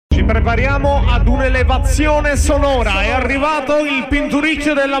prepariamo ad un'elevazione sonora. È arrivato il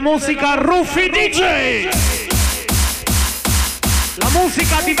pinturicchio della musica, Ruffy DJ. La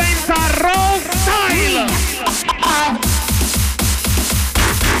musica diventa raw style.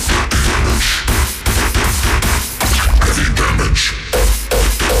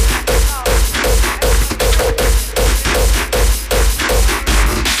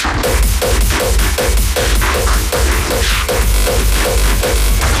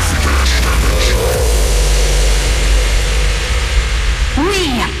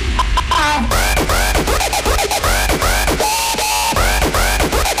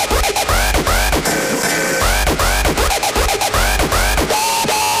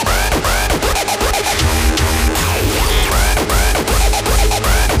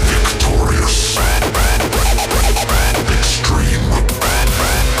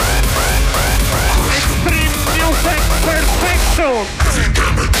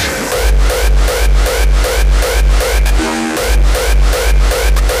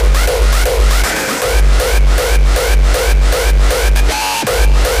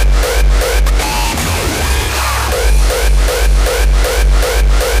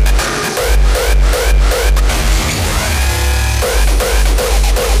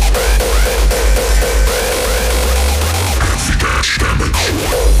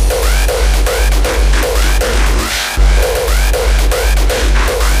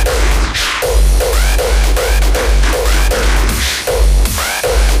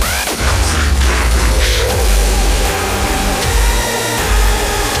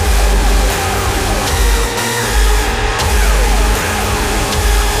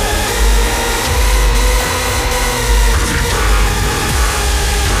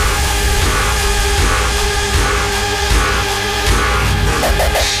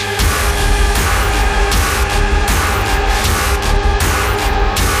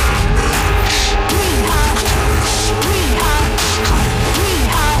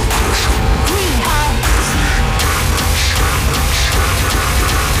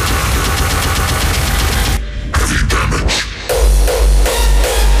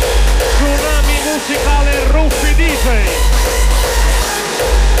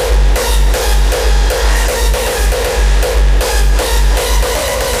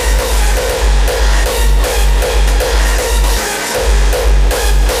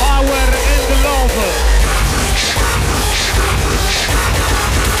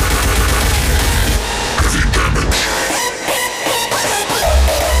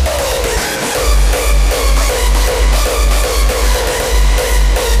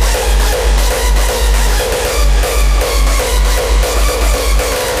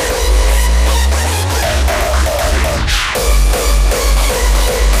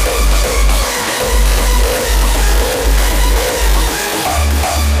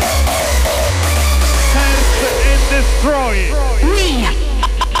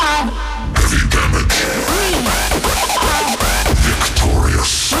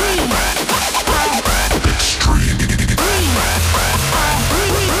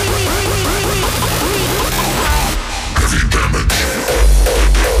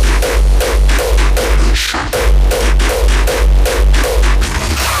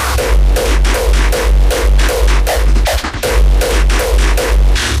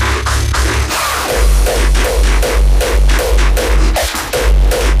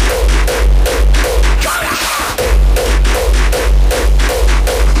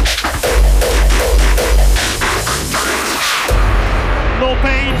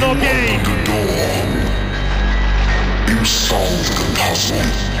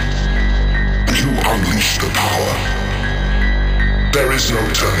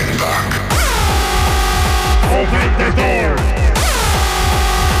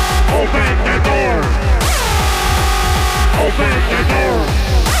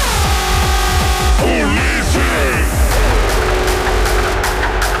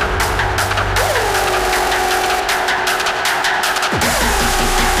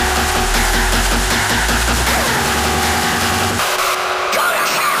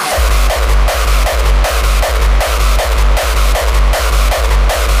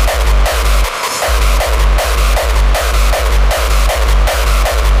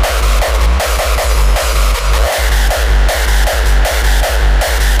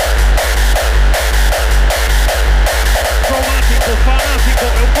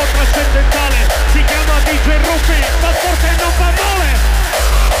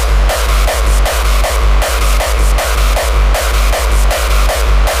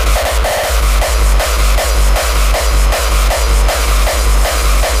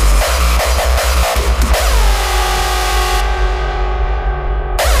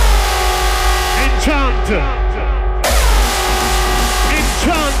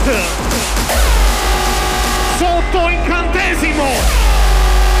 sotto incantesimo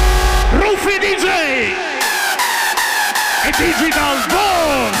Ruffy DJ e Digital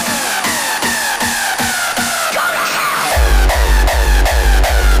Boss.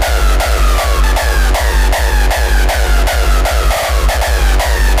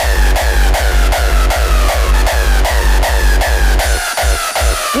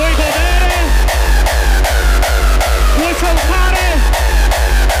 Vuoi godere? Vuoi saltare?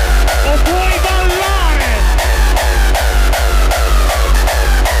 O vuoi ballare?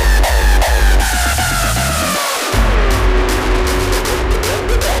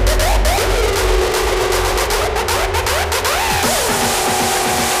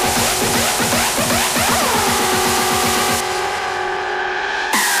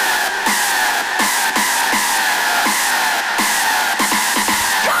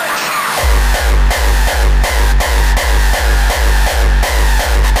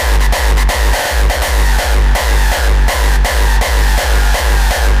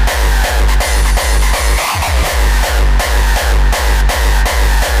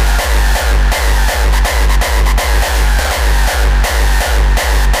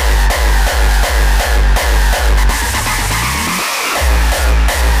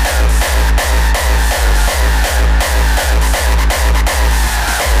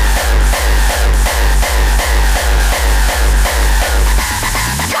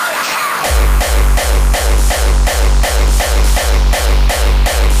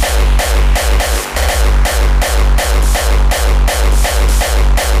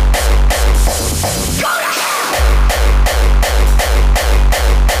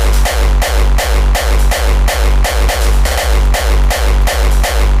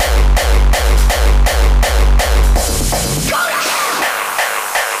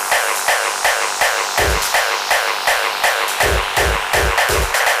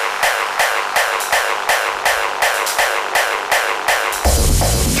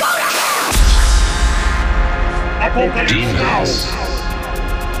 Demons,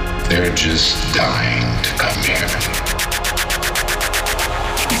 they're just dying to come here.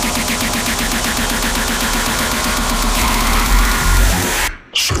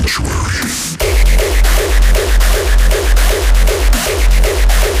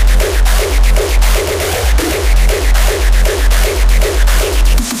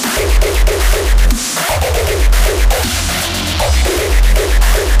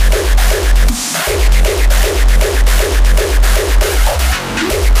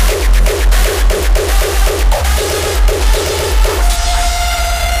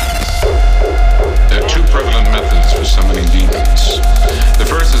 Summoning demons. The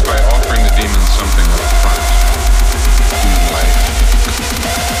first is by offering the demons something up front. Human life.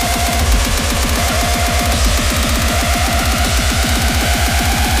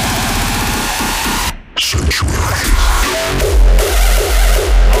 Sanctuary.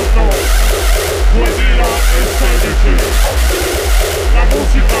 La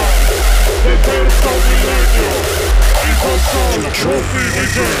musica del terzo millennio. Il console Ruffy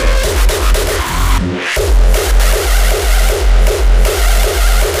DJ.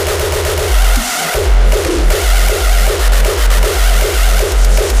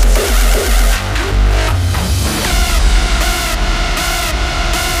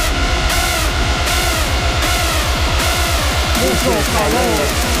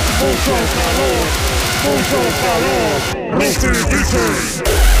 Mucho calor, Ruffy DJ.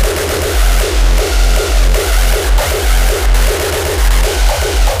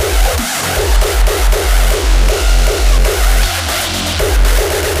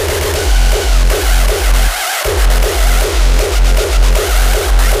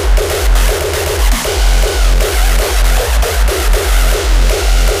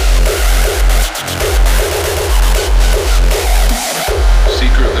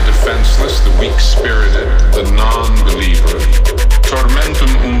 Defenseless, the weak-spirited, the non-believer.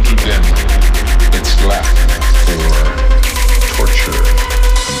 Tormentum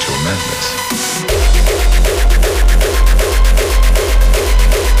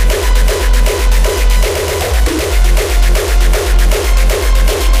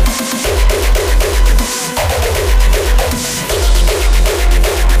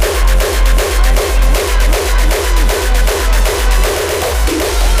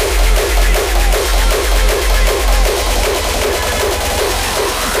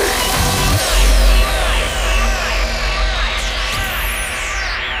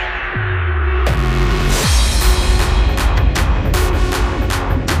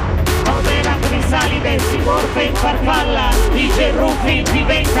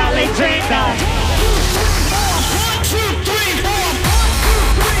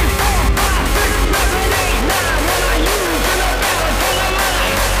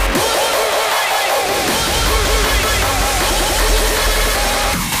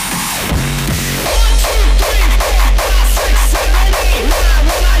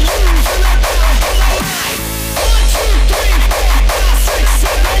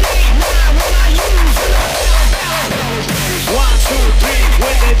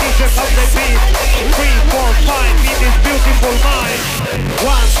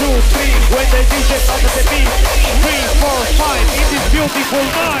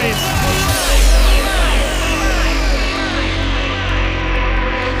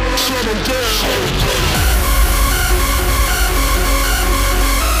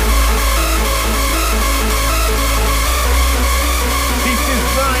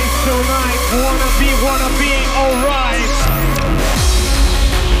Wanna be alright.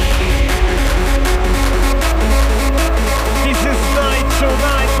 This is night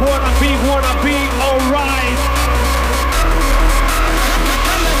tonight. Wanna be alright.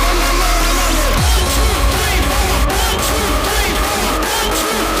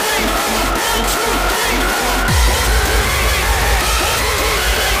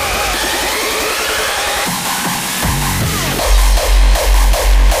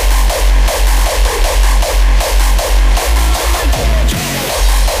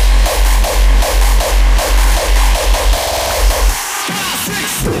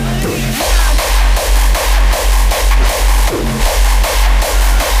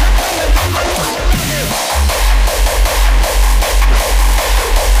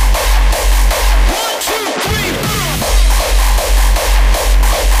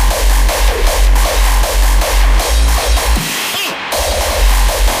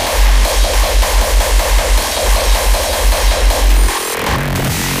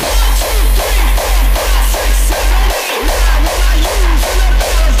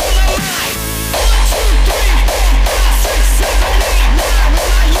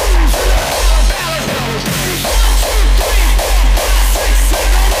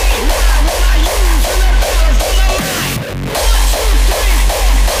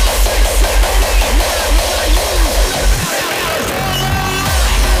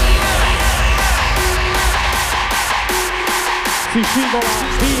 Si scivola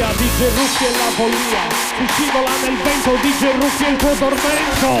via, DJ Ruffy e la follia. Si scivola nel vento, DJ Ruffy e il tuo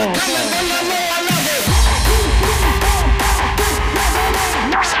tormento.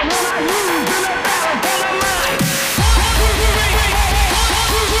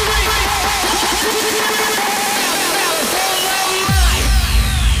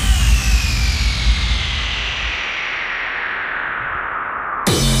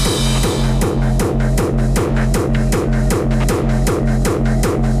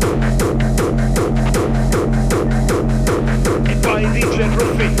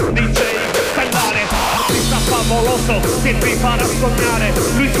 Che vi farà sognare,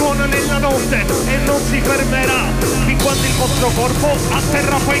 lui suona nella notte e non si fermerà fin quando il vostro corpo a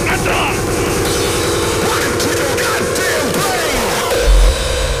terra poi cadrà.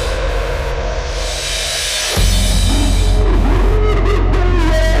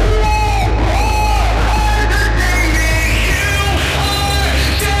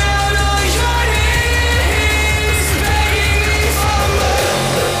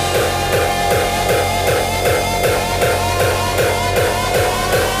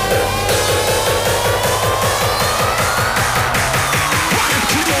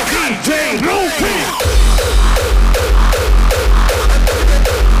 DJ Ruffy!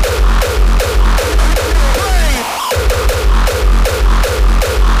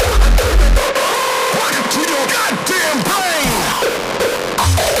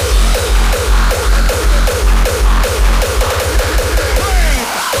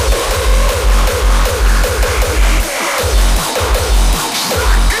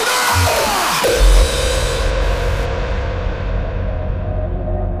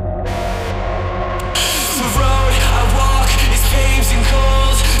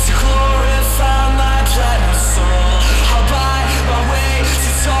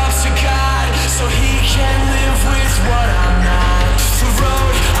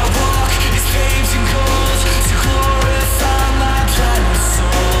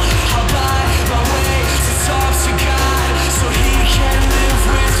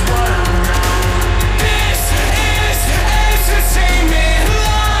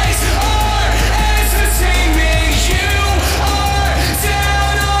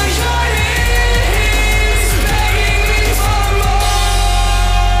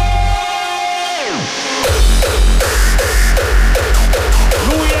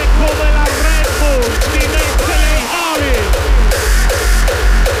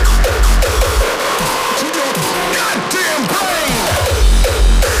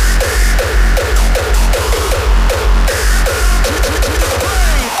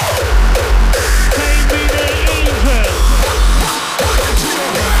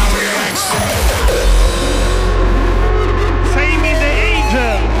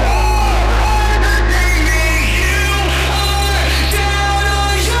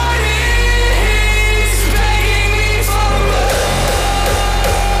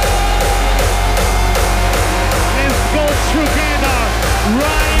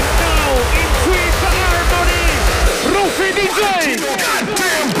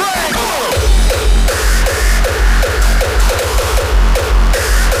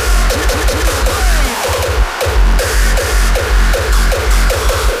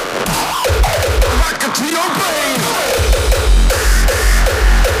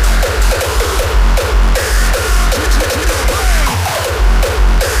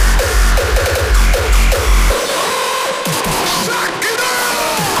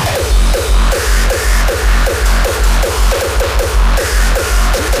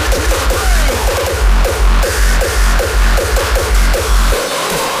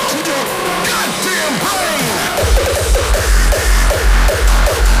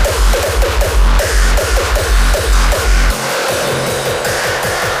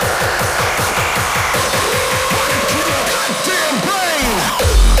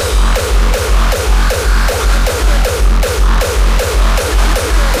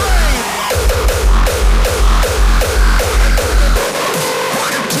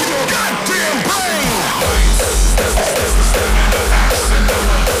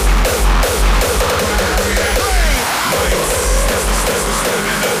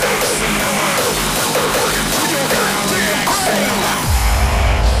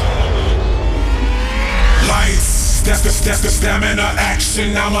 that's the stamina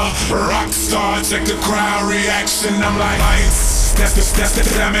action. I'm a rock star, check the crowd reaction. I'm like lights. That's the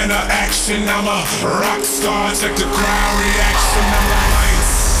stamina action. I'm a rock star, check the crowd reaction. I'm like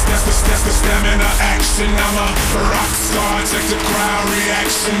lights. That's the stamina action. I'm a rock star, check the crowd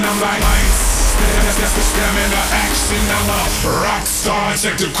reaction. I'm like lights. That's the stamina action. I'm a rock star,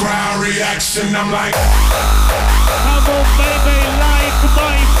 check the crowd reaction. I'm like, come on baby, light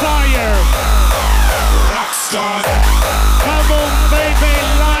my fire. Rock star. Come on baby,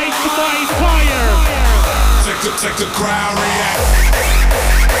 light my fire. Check the crowd react.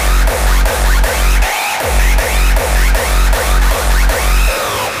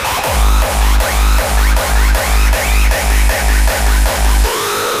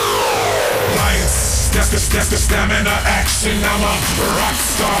 That's the stamina action. I'm a rock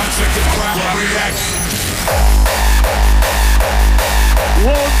star, check the crowd react.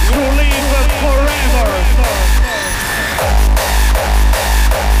 Want to live forever.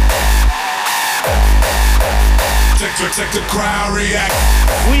 Check the crowd react.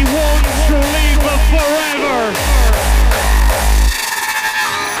 We want to live forever.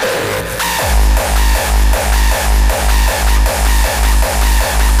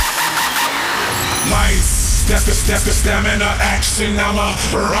 Lights, that's the stamina action. I'm a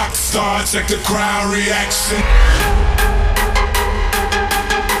rock star, check the crowd reaction.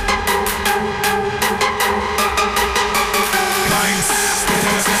 Lights,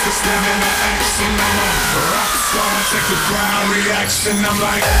 that's the stamina action. I'm a rock star, check the crowd reaction. I'm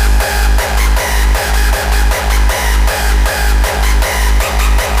like,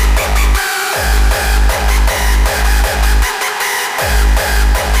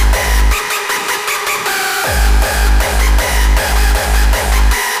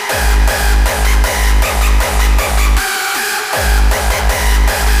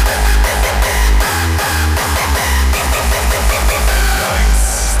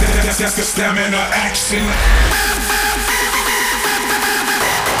 that's the stamina action.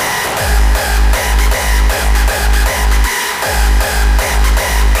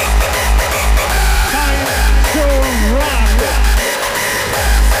 Time to rock.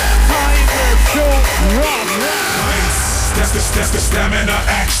 Time to rock. That's the stamina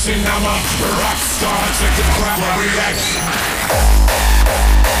action. I'm a rock star, check the crowd reaction.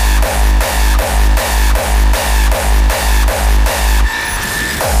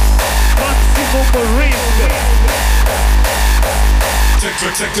 Maximum risk.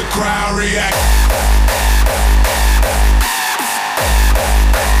 Check the crowd react.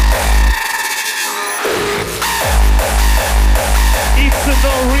 It's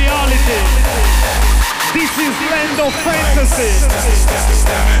no reality. This is land of fantasy. That's the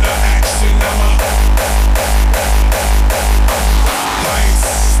stamina action. I'm a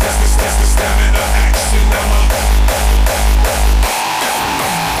lights. That's the stamina action. I'm a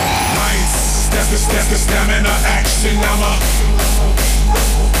lights. That's the stamina action. I'm a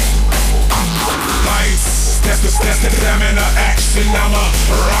lights. That's the stamina action. I'm a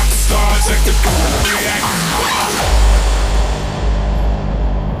rock star. Check the react.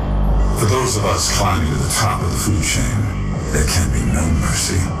 For those of us climbing to the top of the food chain, there can be no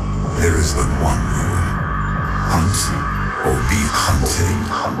mercy. There is but one rule. Hunt or be hunted.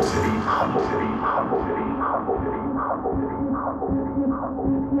 Hunted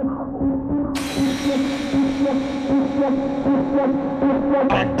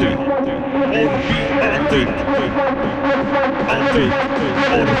or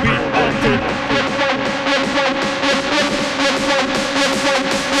be hunted.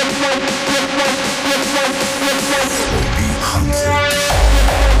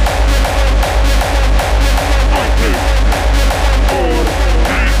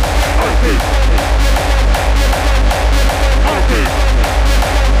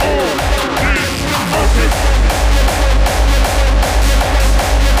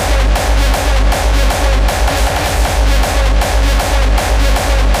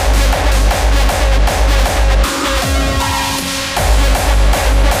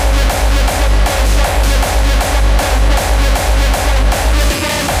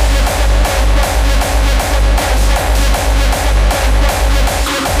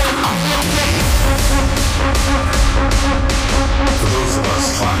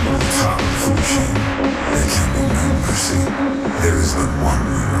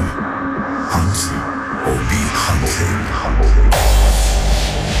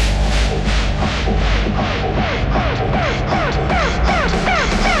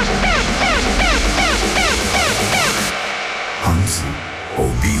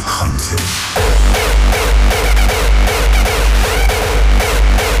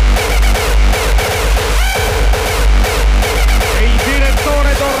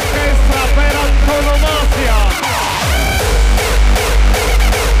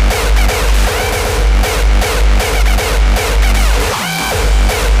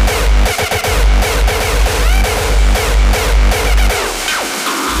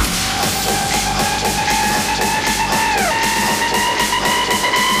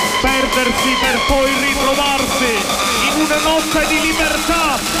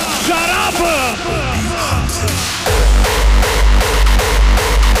 porta Sharap.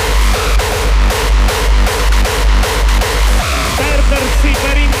 Perdersi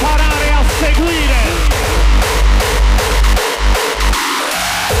per imparare a seguire.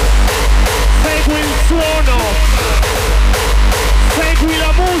 Segui il suono, segui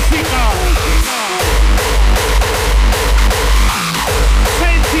la musica,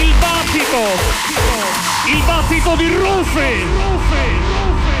 senti il battito di Ruffy.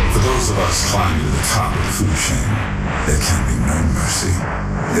 For those of us climbing to the top of the food chain, there can be no mercy.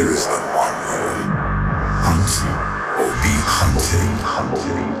 There is but one rule. Hunt or be hunted.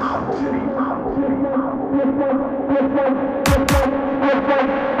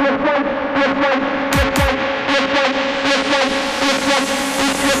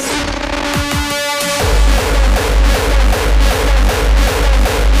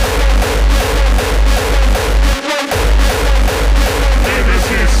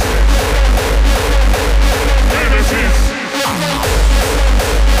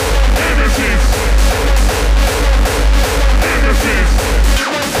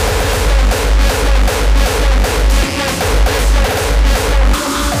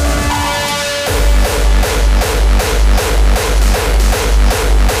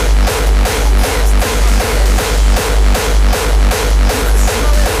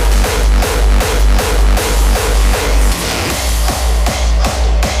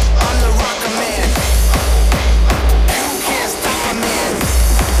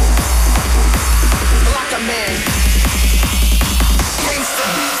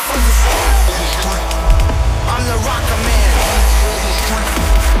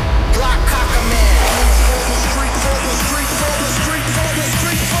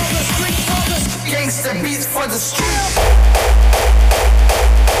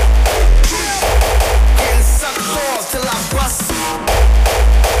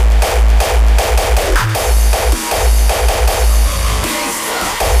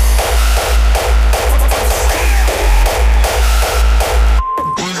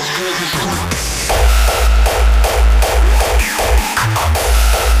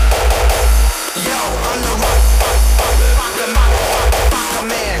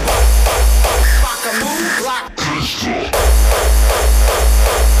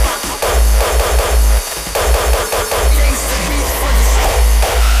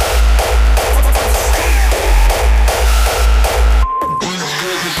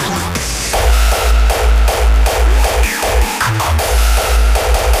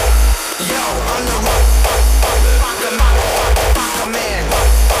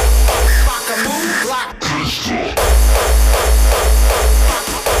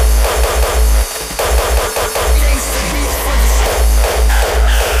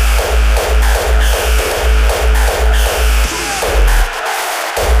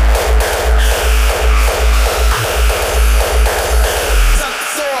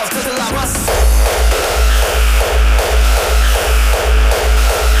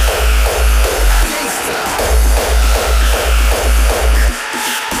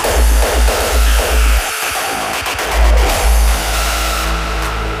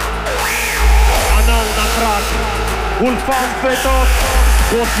 Ulfanfetot,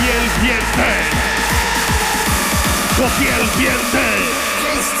 Głowielbięte.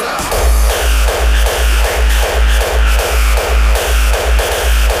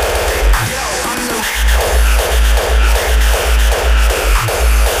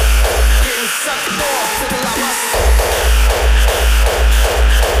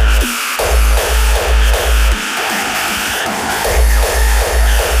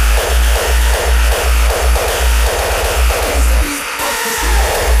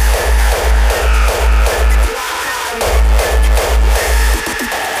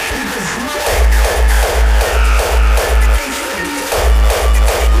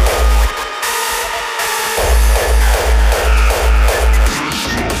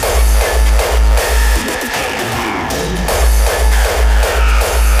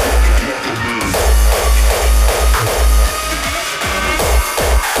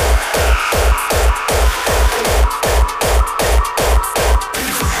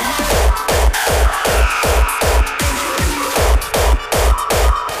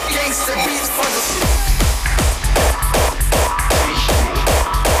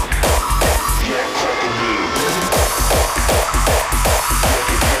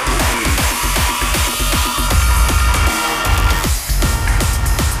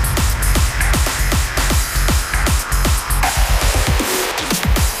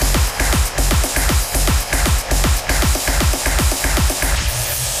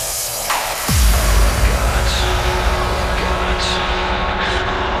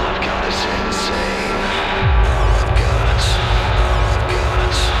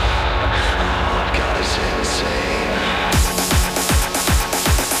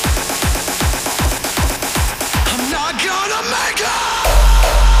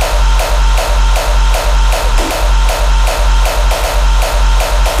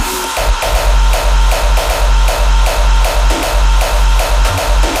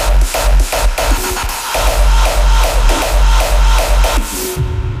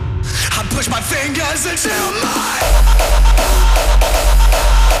 listen to my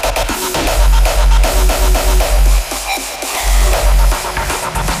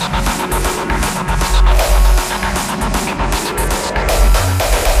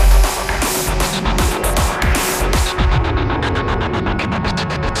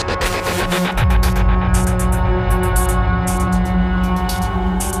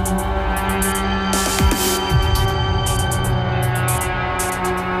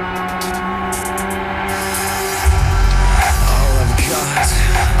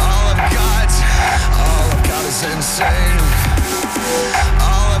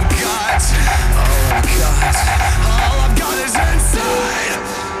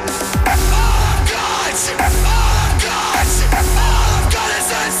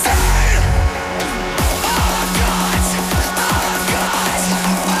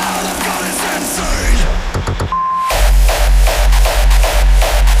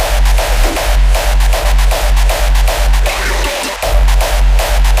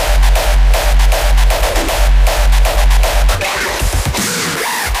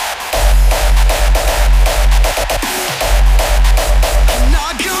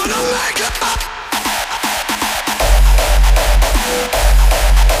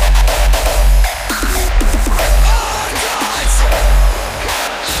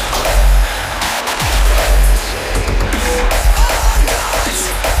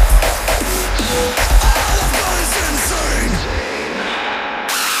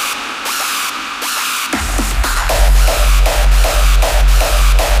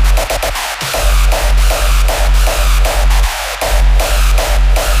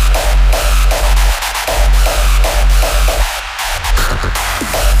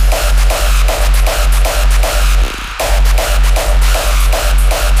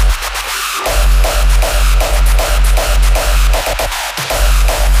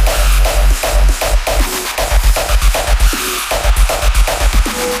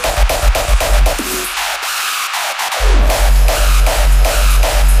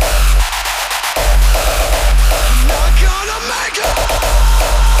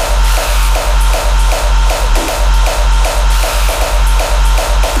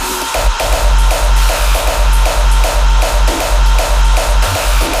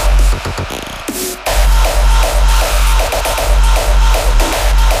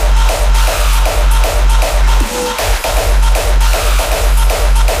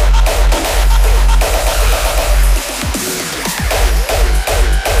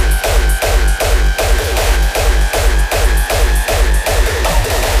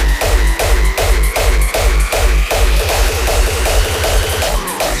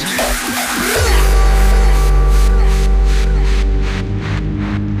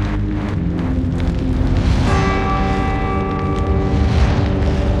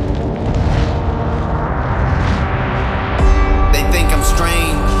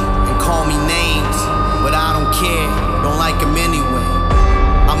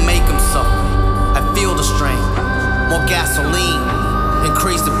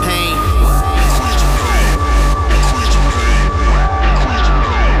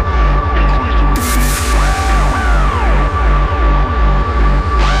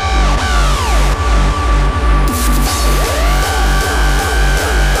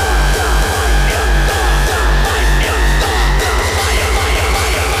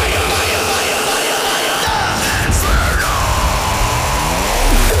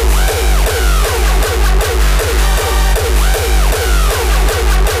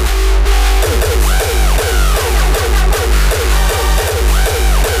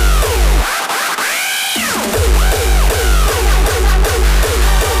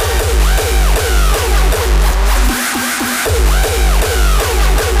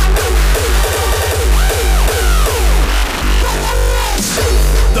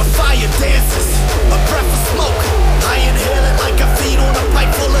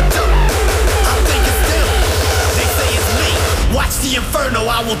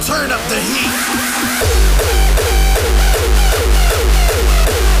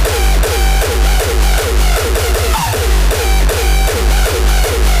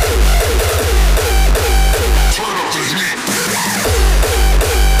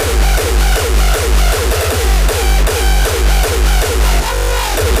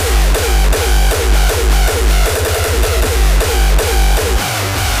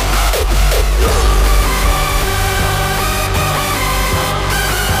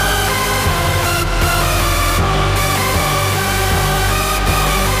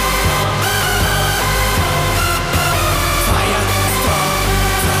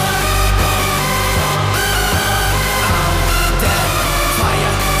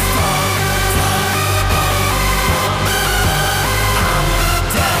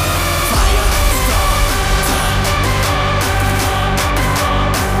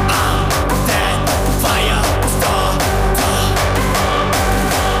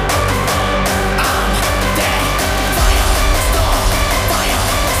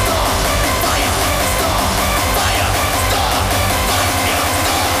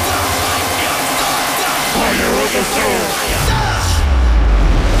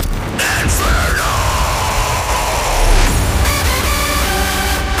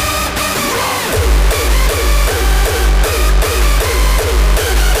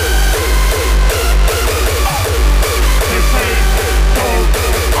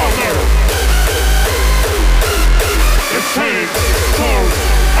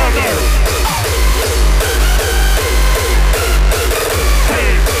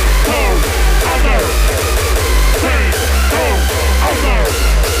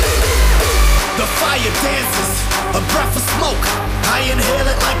fire dances, a breath of smoke. I inhale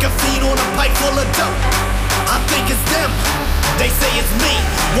it like a fiend on a pipe full of dope. I think it's them, they say it's me.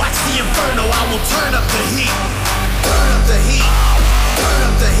 Watch the inferno, I will turn up the heat. Turn up the heat, turn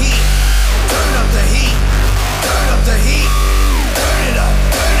up the heat, turn up the heat, turn up the heat. Turn it up,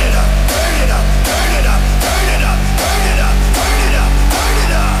 turn it up, turn it up, turn it up, turn it up, turn it up, turn it up, turn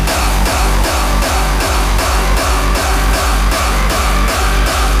it up.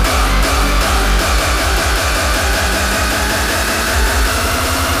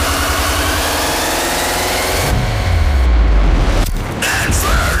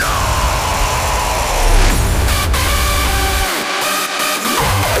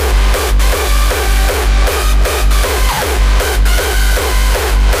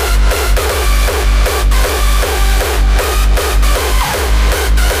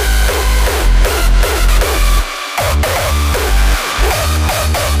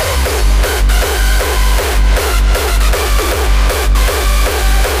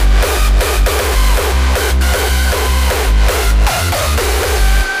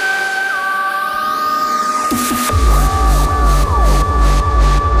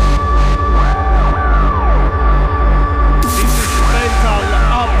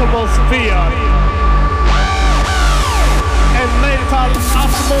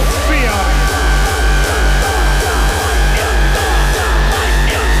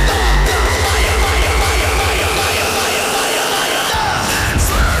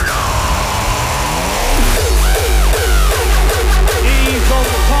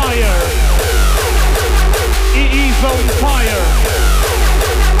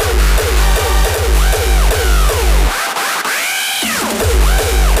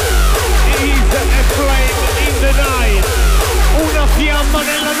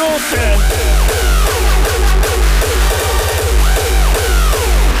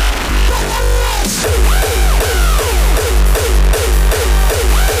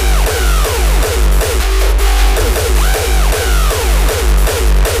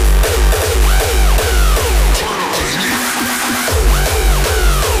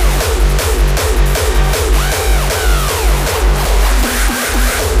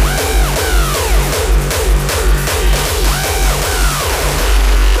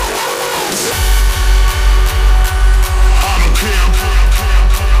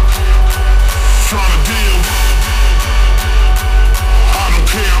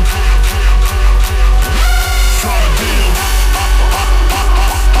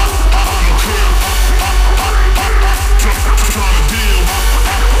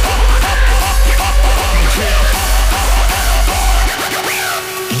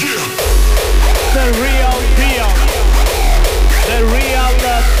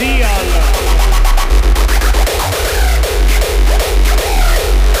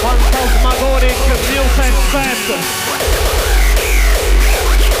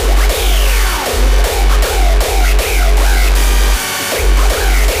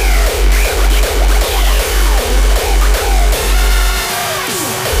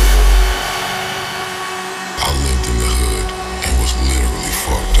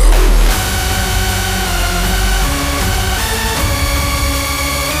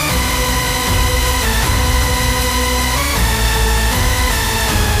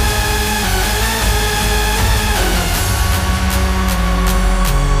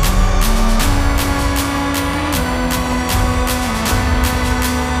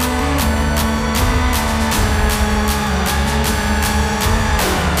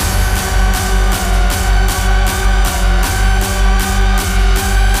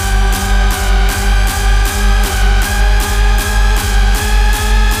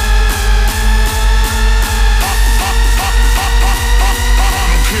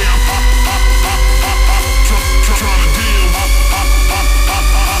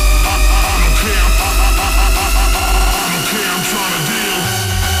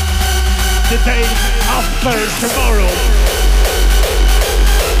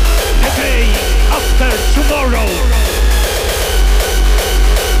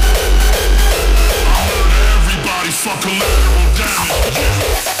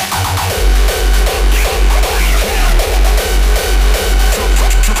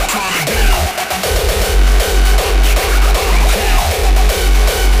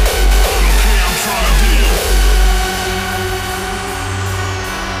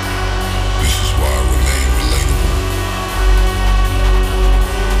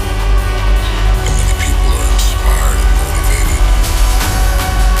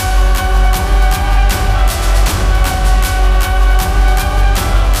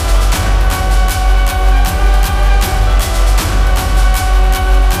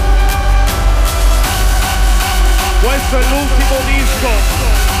 questo è l'ultimo disco,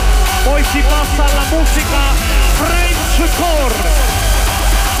 poi si passa alla musica French core.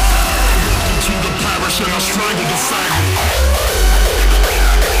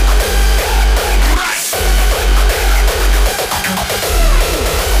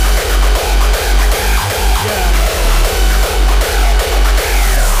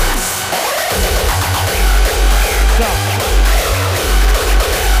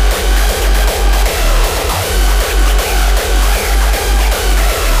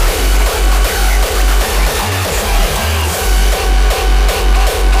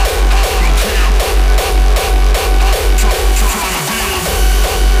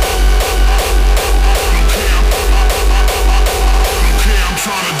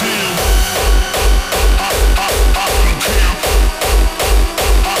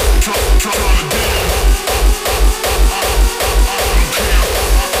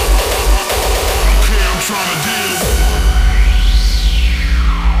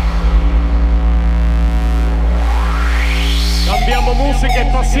 Cambiamo musica e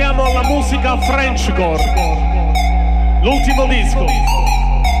passiamo alla musica Frenchcore. L'ultimo disco.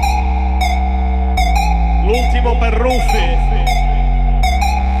 L'ultimo per Ruffy.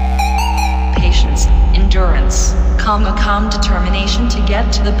 Patience, endurance, calm determination to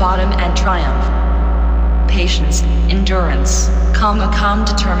get to the bottom and triumph. Patience, endurance, calm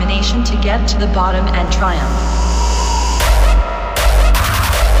determination to get to the bottom and triumph.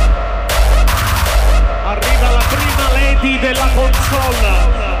 Arriva la prima lady della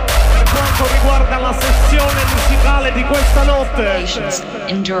console per quanto riguarda la sessione musicale di questa notte. Patience,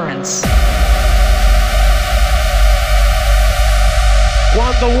 endurance.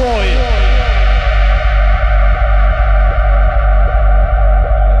 Quando vuoi.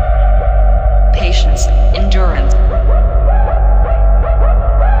 Patience, endurance.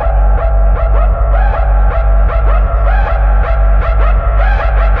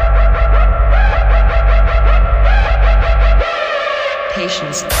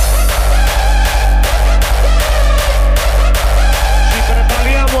 Patience. Ci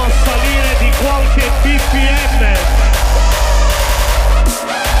prepariamo a salire di qualche BPM.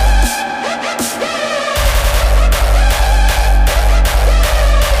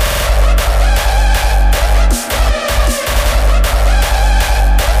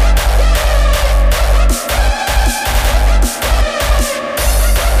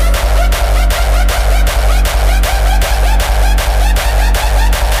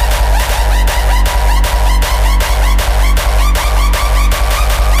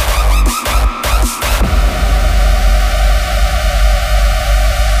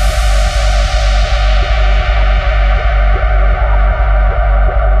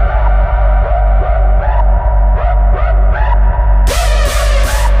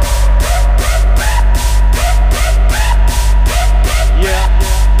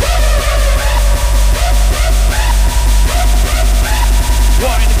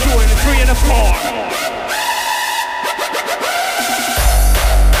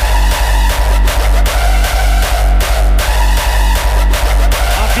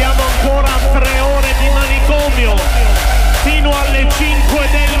 Abbiamo ancora 3 ore di manicomio fino alle 5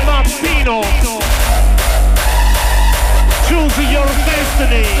 del mattino. Choose your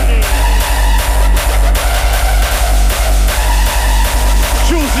destiny.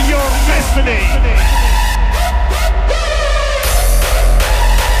 Choose your destiny.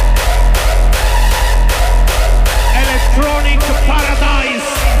 Electronic Paradise,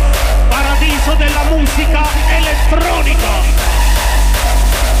 paradiso della musica elettronica.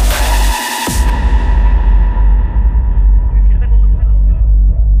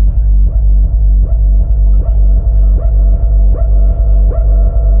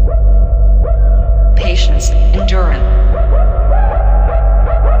 Patience, endurance.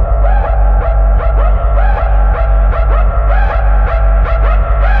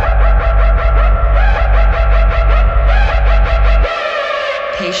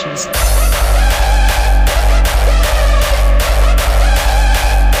 Patience.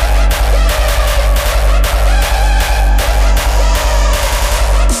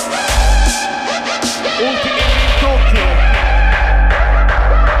 Ultimi ritocchi.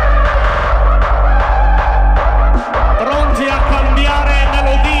 Pronti a cambiare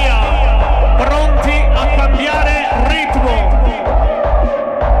melodia, pronti a cambiare ritmo.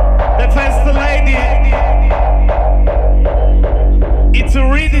 The first lady, it's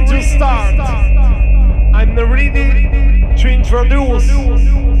ready to start. I'm ready to introduce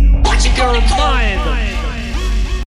your mind.